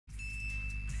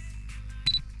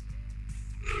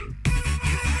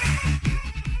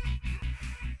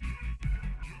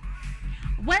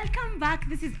back.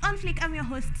 This is On Flick. I'm your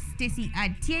host, Stacey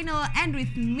Atieno, and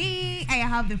with me, I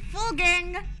have the full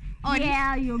gang.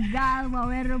 Yeah, your girl,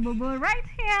 Wawero Bobo, right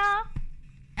here.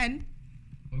 And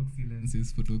Oxxy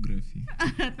lenses photography.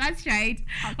 that's right.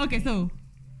 Okay, so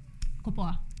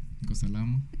Kopoa. Niko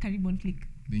salama. Karibu On Flick.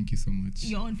 Thank you so much.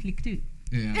 You're On Flick too.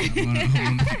 Yeah, I'm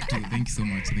on Flick too. Thank you so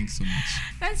much.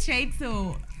 That's right.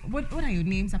 So, what are your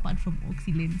names apart from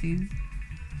Oxxy lenses?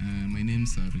 My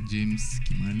names are James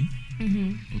Kimani.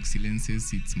 Mm-hmm. Oxxy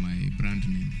lenses, it's my brand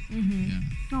name. Mm-hmm. Yeah.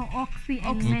 No, Oxxy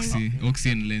and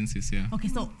Oxxy and lenses, yeah. Okay,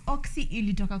 so Oxxy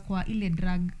ilitoka kwa ile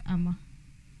drug ama?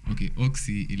 Okay,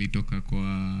 Oxxy ilitoka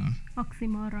kwa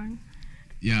Oxymoron.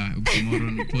 Yeah,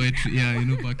 oxymoron poetry. Yeah, you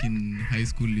know, back in high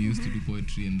school we used to do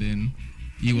poetry, and then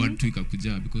hii word tu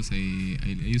ikakuja because I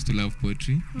used to love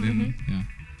poetry. Then yeah,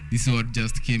 this word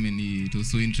just came and it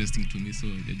was so interesting to me, so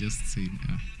I just said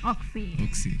Oxxy. Yeah.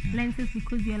 Lenses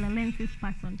because you're a lenses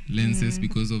person. Lenses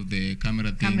because of the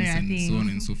camera things so on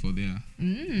and so forth. Yeah.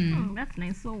 Oh, that's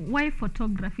nice. So why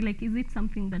photography? Like, is it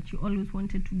something that you always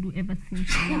wanted to do ever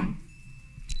since young?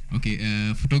 Okay,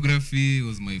 photography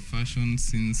was my passion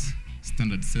since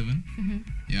standard 7.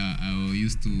 Yeah, I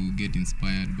used to get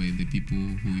inspired by the people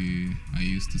who I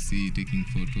used to see taking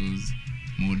photos,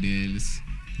 models.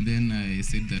 Then I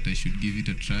said that I should give it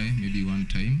a try, maybe one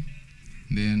time.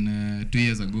 Then 2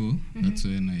 years ago, that's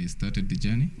when I started the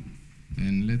journey.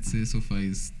 And let's say so far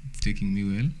it's taking me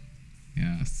well.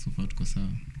 Yeah, so far tuko sawa.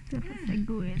 So that's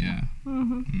good. Yeah.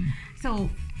 So,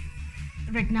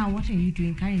 right now, what are you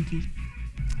doing currently?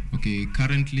 Okay,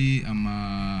 currently I'm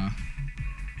a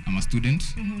student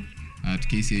at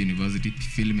KCA University,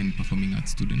 film and performing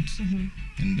arts student.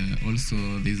 And also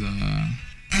there's a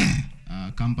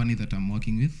company that I'm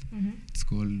working with. It's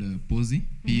called Pozy,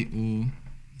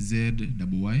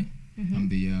 P-O-Z-Y. I'm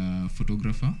the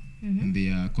photographer and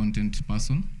the content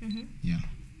person. Yeah.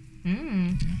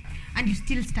 And you're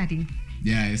still studying?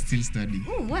 Yeah, I still study.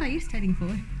 Oh, what are you studying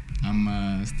for?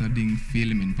 I'm studying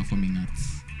film and performing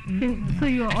arts. So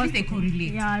you're also they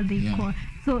correlate. Yeah, they call.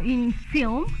 So in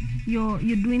film, you're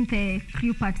doing the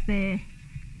crew part, the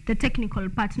technical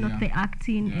part, not the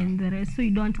acting and the rest. So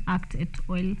you don't act at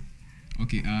all.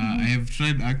 Okay, I have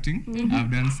tried acting. I've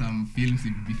done some films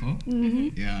before.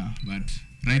 Yeah, but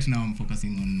right now I'm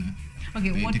focusing on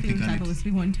okay, what films are those?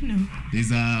 We want to know.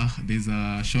 There's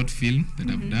a short film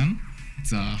that I've done.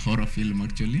 It's a horror film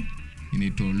actually. In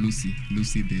it, Lucy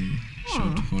the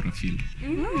short horror film.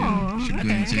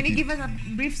 Okay. Can you give us a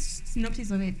brief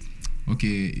synopsis of it?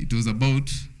 Okay, it was about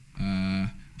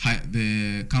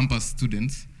the campus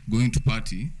students going to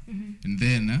party, and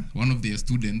then one of their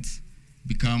students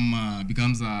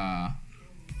becomes a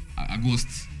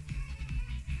ghost,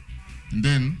 and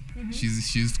then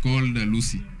she's called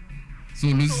Lucy. So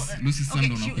Lucy's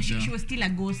son she was still a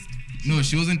ghost. No,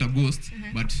 she wasn't a ghost,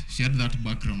 but she had that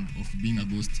background of being a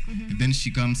ghost. And then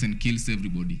she comes and kills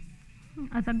everybody.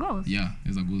 As a ghost? Yeah,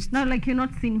 as a ghost. No, like you're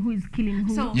not seeing who is killing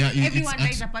who. So everyone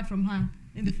dies apart from her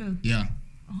in the film? Yeah.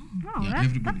 Oh, yeah,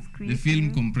 everybody. That's crazy. The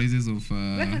film comprises of...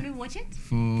 where can we watch it?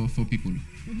 Four people.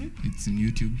 It's in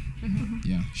YouTube.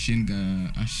 Yeah, Shane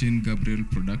Gabriel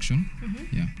production.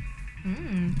 Yeah.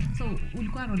 So,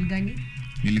 ulikuwa role gani?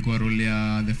 Nilikuwa role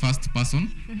ya the first person.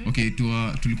 Okay,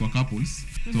 tulikuwa couples.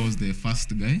 So I was the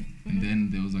first guy, and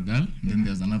then there was a girl, and then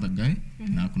there's another guy,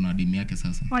 na kuna dimi yake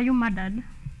sasa. Were you murdered?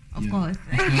 Of course.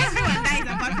 Everyone dies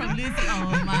apart from Lucy.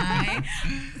 Oh my.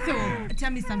 So, tell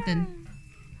me something.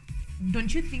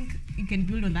 Don't you think you can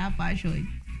build on that passion?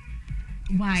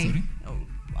 Why? Sorry?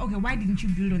 Okay, why didn't you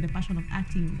build on the passion of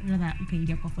acting rather you can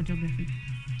get for photography?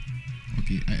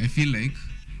 Okay, I feel like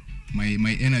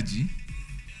my energy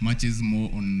matches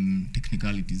more on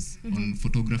technicalities, on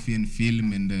photography and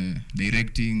film and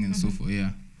directing and so forth,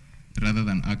 rather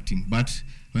than acting. But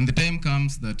when the time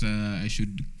comes that I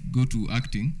should go to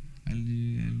acting, I'll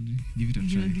give it a try.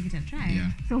 You'll give it a try?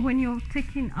 Yeah. So when you're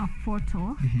taking a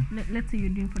photo, let's say you're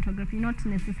doing photography, not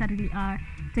necessarily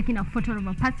taking a photo of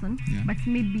a person, but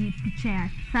maybe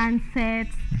picture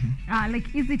sunsets, like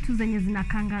easy to zenye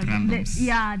zinakanga.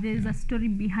 There's a story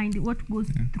behind it, what goes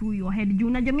through your head. Juu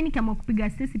unajua mimi kama kupiga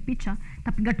sisi picha,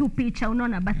 tapiga tu picha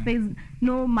unaona, but there's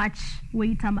no much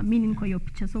weight ama meaning kwa your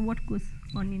picture. So what goes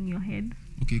on in your head?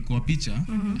 Okay, kwa picha,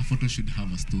 a photo should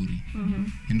have a story.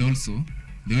 And also,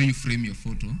 the way you frame your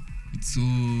photo, it's so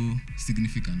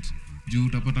significant. Juu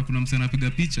utapata kuna mse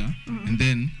anapiga picha and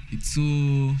then it's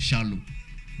so shallow.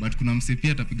 But kuna mse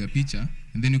pia atapiga picha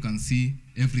and then you can see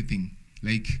everything.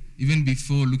 Like even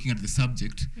before looking at the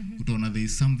subject, utaona there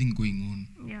is something going on.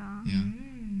 Yeah.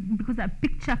 because a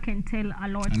picture can tell a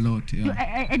lot.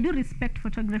 Yeah. I do respect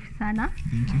photography sana.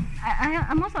 Thank you.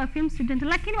 I'm also a film student,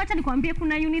 lakini wacha nikwambie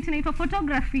kuna unit inaitwa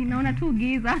photography, naona tu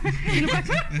giza.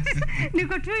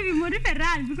 Niko tu hivi more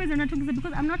referral because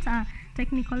because I'm not a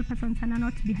technical person sana,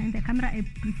 not behind the camera. I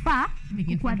prefer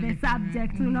kwa the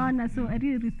subject, unaona, so I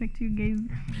really respect you guys.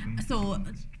 So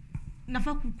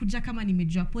nafaa kuja kama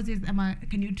nimejua poses ama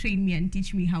can you train me and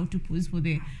teach me how to pose for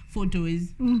the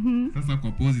photos? Sasa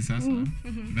kwa pose sasa,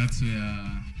 that's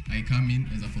where I come in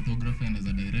as a photographer and as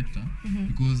a director,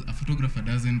 because a photographer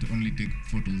doesn't only take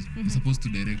photos. You're supposed to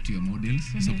direct your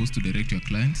models, you're supposed to direct your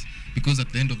clients, because at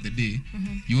the end of the day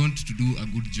you want to do a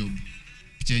good job.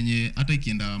 Chenye hata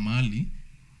ikienda mahali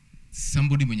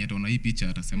somebody mwenye ataona hii picha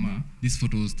atasema this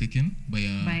photo was taken by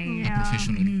a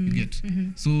professional. You get?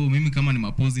 So mimi kama ni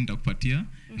mapose nitakupatia,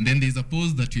 and then there's a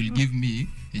pose that you'll give me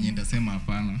yenye nitasema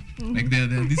hapana. Like there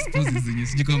are these poses zenye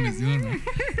sijui kama umeziona.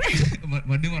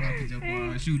 Mademo anakuja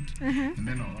kwa shoot and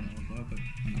then wanakuwa hapa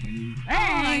wanafanya hivi.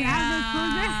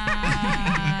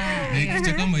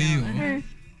 Kitu kama hiyo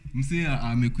msee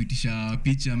amekuitisha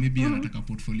picha, maybe anataka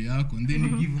portfolio yako, and then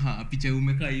you give her a picha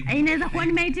umekaa hivi. Inaweza kuwa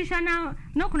nimeitisha na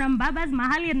kuna mbabas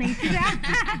mahali anaitisha.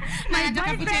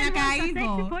 Anataka picha na kaa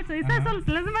hivyo. Sasa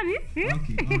lazima ni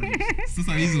Okay, alright.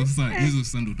 Sasa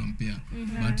hizo ndo utampea.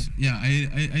 But yeah,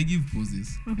 I give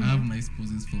poses. I have nice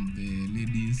poses from the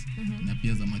ladies, na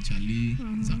pia za machali,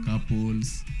 za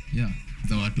couples, yeah,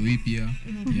 za watoi pia.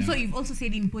 Yeah. So you've also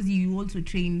said in posing you also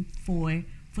train for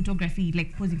photography,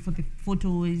 like posing for the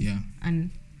photos, and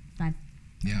that.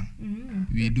 Yeah.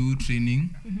 We do training.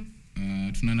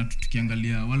 Tunaona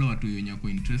tukiangalia wale watu wenye wako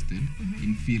interested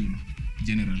in film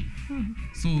generally.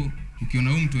 So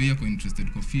ukiona huyu mtu yeye ako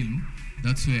interested kwa film,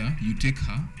 that's where you take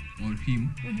her or him,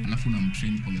 alafu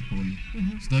unamtrain pole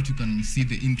so that you can see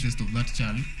the interest of that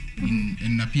child in,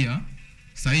 and na pia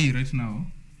sahi right now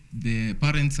the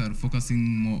parents are focusing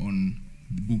more on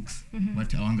the books,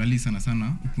 but hawaangalii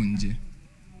sana huku nje.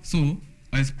 So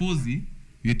I suppose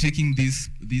we're taking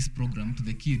this program to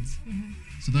the kids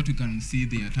so that we can see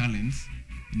their talents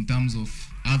in terms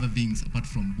of other things apart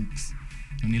from books.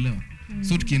 Unielewa?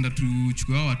 So tukienda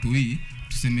tuchukua watu hii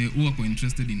tuseme huwa wako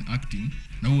interested in acting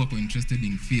na huwa wako interested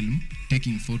in film,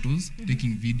 taking photos,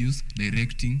 taking videos,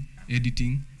 directing,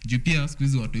 editing. Juu pia siku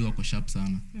hizi watu hii wako sharp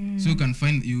sana. So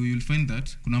you'll find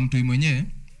that kuna mtu mwenyewe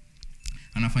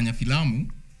anafanya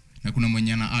filamu na kuna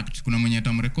mwenye ana act, kuna mwenye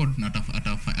atamrecord na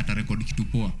atarecord kitu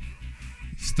poa,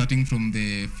 starting from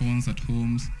the phones at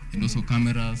homes and also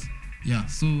cameras. Yeah,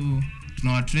 so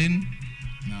tunawa train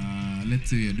na let's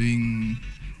say we are doing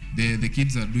the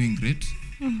kids are doing great.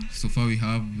 So far we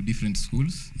have different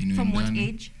schools in from what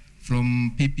age?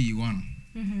 From PP1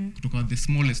 kutoka the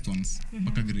smallest ones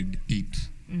mpaka grade 8.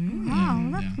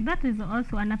 Wow, that is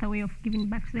also another way of giving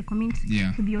back to the community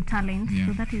with your talent.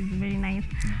 So that is very nice.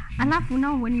 Alafu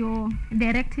now when you're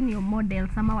directing your models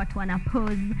ama watu wana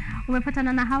pose,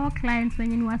 umepatana na hawa clients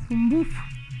wenye ni wasumbufu,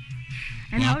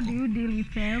 and how do you deal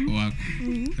with them?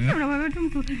 Unamwambia tu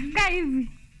mtu kaa hivi,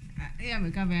 yeye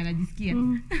amekaa anajisikia.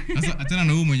 Sasa achana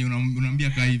na huyo mwenye unaambia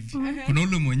kaa hivi. Kuna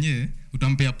ule mwenye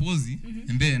utampea pose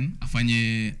and then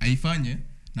aifanye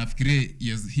nafikirie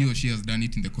he or she has done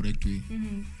it in the correct way.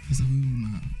 Sasa huyu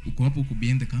uko hapo uko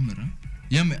behind the camera,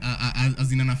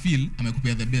 azina na feel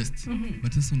amekupea the best,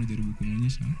 but sasa unajaribu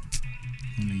kumuonyesha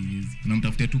ona hizi,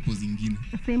 unamtafutia tu pose nyingine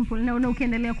simple, na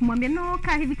ukiendelea kumwambia no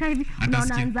kaa hivi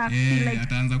unaanza feel like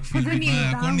ataanza kufeel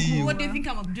vibaya. Kwani what do you think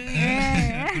I'm doing?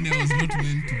 Kwani I was not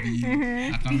meant to be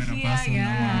a camera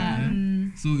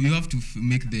person. So you have to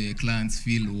make the clients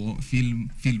feel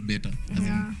better, as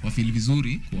in wa feel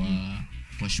vizuri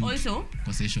kwa shoot, also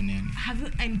kwa session yani. Have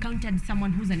you encountered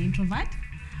someone who's an introvert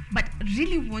but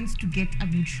really wants to get a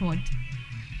good shot?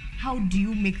 How do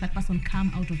you make that person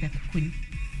come out of their cocoon?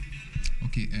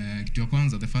 Okay, kitu ya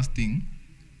kwanza, the first thing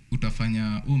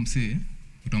utafanya msee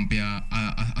utampea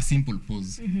a simple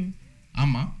pose.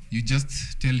 Ama you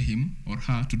just tell him or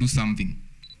her to do something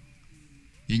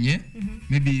yenye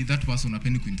maybe that person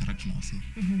apendi kuinteract na wase.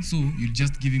 So you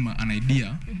just give him an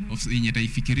idea of yenye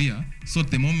ataifikiria, so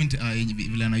the moment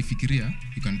vile anaifikiria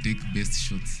you can take best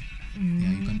shots.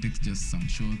 Yeah, you can take just some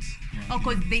shots.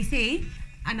 Because they say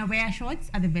unaware shots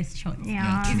are the best shots.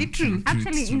 Yeah. Is it true?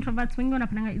 Actually introverts wengi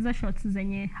wanapenda hizo shots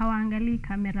zenye hawaangalii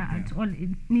camera at all,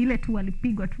 ni ile tu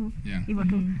walipigwa tu hivyo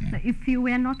tu. So if you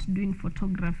were not doing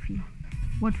photography,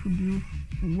 what would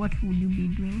you be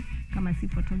doing kama si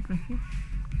photography?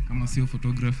 Kama sio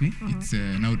photography, it's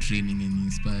now training and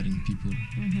inspiring people.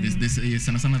 There's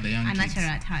sana the young kids. A natural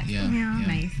at heart.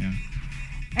 Nice.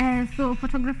 So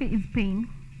photography is paying,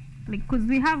 like because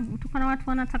we have tukana watu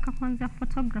wanataka kuanza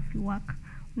photography work.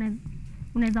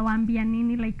 unaweza waambia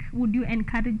nini? Like, would you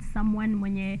encourage someone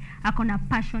mwenye akona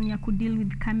passion ya kudeal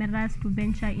with cameras to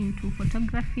venture into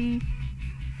photography?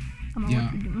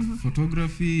 Yeah,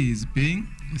 photography is paying,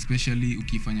 especially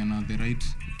ukifanya na the right,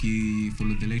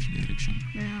 follow the right direction.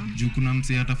 Juu kuna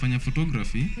mse atafanya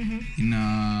photography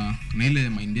ina kuna ile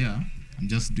mind ya I'm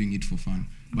just doing it for fun.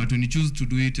 But when you choose to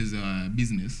do it as a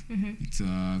business, it's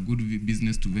a good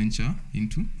business to venture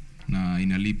into na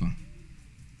inalipa.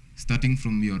 Starting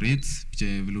from your rates,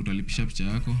 picha vile utalipisha picha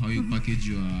yako, how you package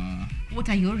your... What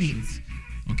are your rates?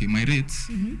 Okay, my rates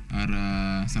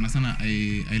are sana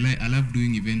I love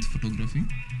doing event photography,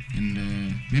 and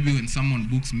maybe when someone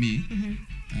books me,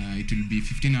 it will be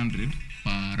 1,500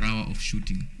 per hour of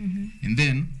shooting, and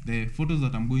then the photos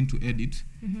that I'm going to edit,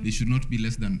 they should not be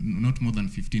not more than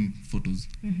 15 photos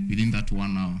within that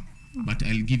 1 hour, but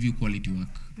I'll give you quality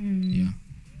work. Yeah.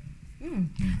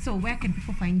 So where can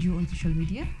people find you on social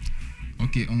media?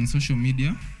 Okay, on social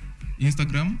media,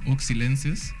 Instagram, Oxxy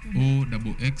Lenses,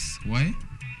 OXXY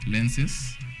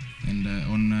Lenses, and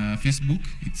on Facebook,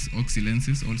 it's Oxxy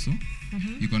Lenses also.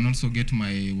 You can also get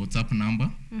my WhatsApp number,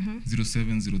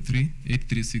 0703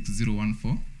 836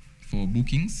 for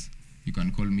bookings. You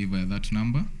can call me via that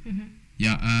number.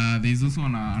 Yeah, there is also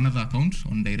another account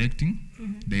on directing,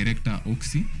 Director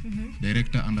Oxxy,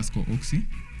 Director_Oxxy.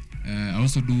 I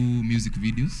also do music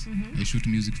videos. I shoot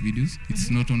music videos.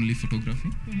 It's not only photography.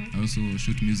 I also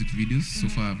shoot music videos. So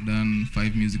far I've done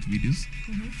 5 music videos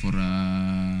for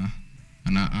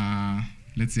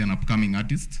let's say an upcoming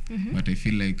artist, but I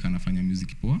feel like anafanya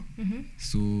music poa.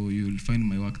 So you'll find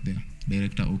my work there,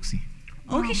 Director Oxxy.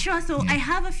 Okay, sure. So I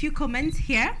have a few comments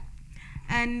here,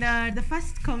 and the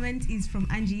first comment is from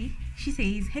Angie. She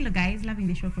says, hello guys, loving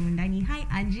the show from Undani. Hi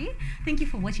Angie, thank you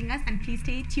for watching us, and please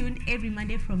stay tuned every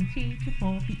Monday from 3 to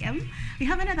 4 p.m. We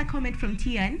have another comment from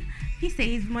Tian. He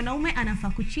says, mwanaume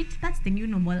anafaa kucheat, that's the new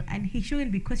normal, and he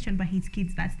shouldn't be questioned by his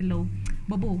kids, that's the law.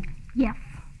 Bobo. Yeah.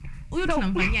 Because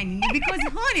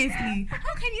honestly,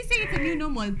 how can you say it's a new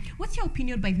normal? What's your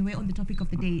opinion, by the way, on the topic of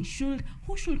the day?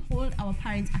 Who should hold our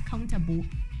parents accountable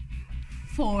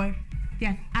for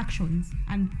their actions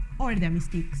or their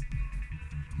mistakes?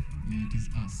 Yeah, it is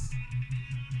us.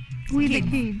 We the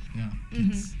kids. Yeah,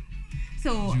 kids.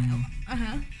 So,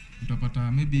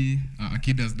 utapata maybe a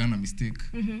kid has done a mistake,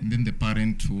 and then the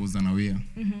parent was unaware.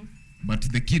 But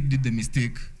the kid did the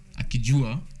mistake,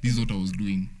 akijua, this is what I was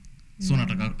doing. So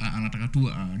anataka tu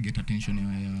get attention ya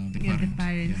the parent.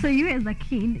 Yeah. So you as a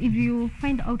kid, if you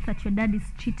find out that your dad is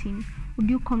cheating, would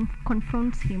you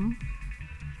confront him?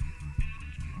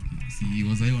 Si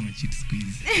wazae wana cheat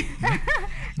squeeze.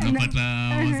 Napata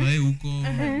wazae huko,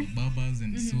 babas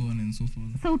and so on and so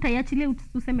forth. So utayachilia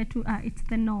useme tu it's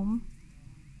the norm.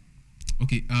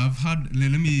 Okay, I've had,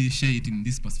 let me share it in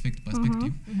this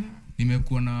perspective.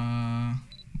 Nimekuwa na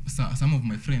some of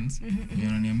my friends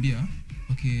wananiambia,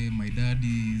 okay, my dad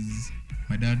is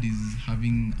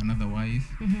having another wife,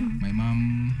 my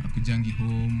mom akujangi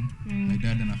home, my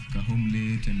dad anafika home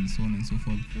late, and so on and so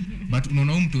forth. But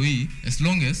unaona mtoi, as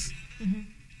long as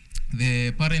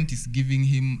the parent is giving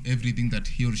him everything that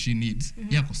he or she needs,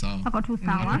 yako sawa. Ako tu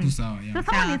sawa. Yeah. So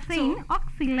someone is saying,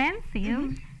 Oxxy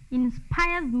Lenses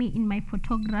inspires me in my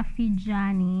photography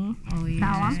journey. Oh,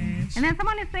 yes. And then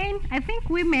someone is saying, I think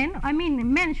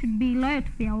men should be loyal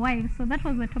to their wives. So that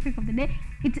was the topic of the day.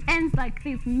 It ends like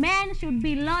this: men should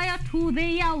be loyal to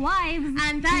their wives.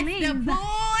 And that's the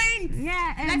point.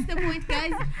 Yeah, that's the point,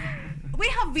 guys. We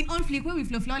have been on fleek with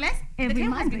Flow Flawless. The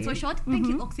time has been so short. Thank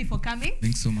you, Oxxy, for coming.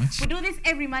 Thanks so much. We do this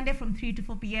every Monday from 3 to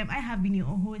 4 p.m. I have been your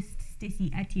host, Stacey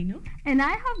Atieno. And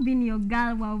I have been your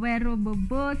girl, Wawero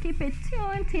Bobo. Keep it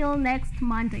tuned till next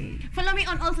Monday. Follow me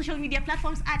on all social media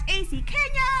platforms at AC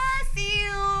Kenya. See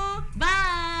you.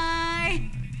 Bye.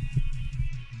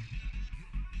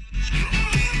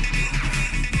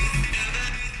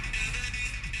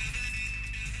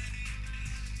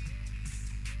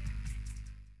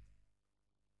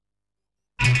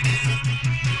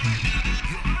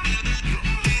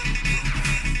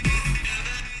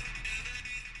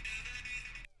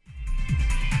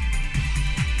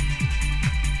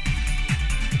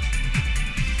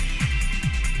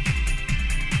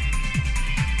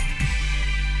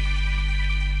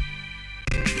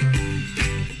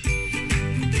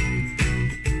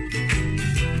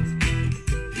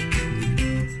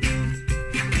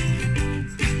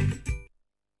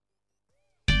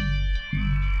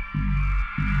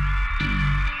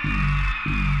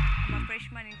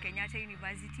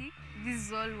 University. This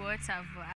is all what I've